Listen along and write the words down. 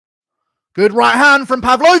Good right hand from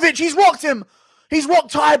Pavlovich. He's rocked him. He's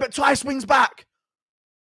rocked Tai, but Tai swings back.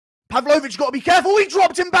 Pavlovich got to be careful. He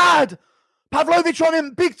dropped him bad. Pavlovich on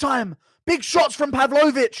him big time. Big shots from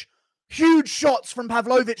Pavlovich. Huge shots from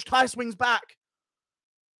Pavlovich. Tai swings back.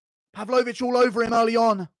 Pavlovich all over him early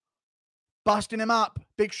on. Busting him up.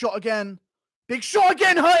 Big shot again. Big shot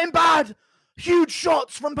again. Hurt him bad. Huge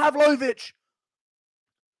shots from Pavlovich.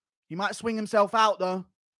 He might swing himself out though.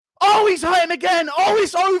 Oh, he's hurt him again. Oh,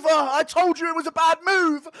 it's over. I told you it was a bad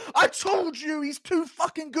move. I told you he's too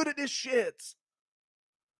fucking good at this shit.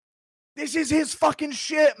 This is his fucking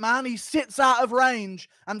shit, man. He sits out of range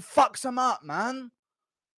and fucks him up, man.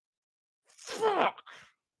 Fuck.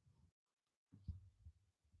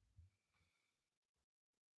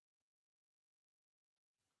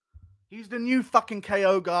 He's the new fucking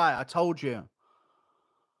KO guy. I told you.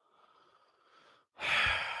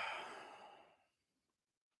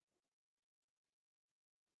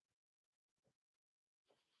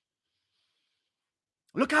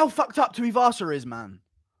 Look how fucked up Tuivasa is, man.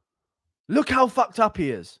 Look how fucked up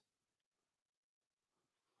he is.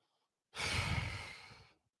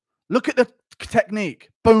 Look at the technique.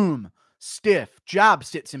 Boom. Stiff. Jab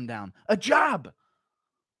sits him down. A jab.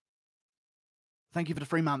 Thank you for the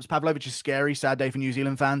 3 months. Pavlovich is scary. Sad day for New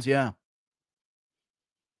Zealand fans. Yeah.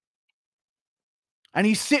 And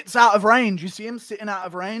he sits out of range. You see him sitting out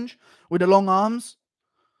of range with the long arms?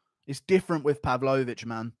 It's different with Pavlovich,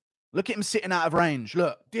 man. Look at him sitting out of range.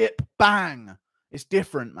 Look. Dip. Bang. It's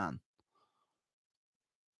different, man.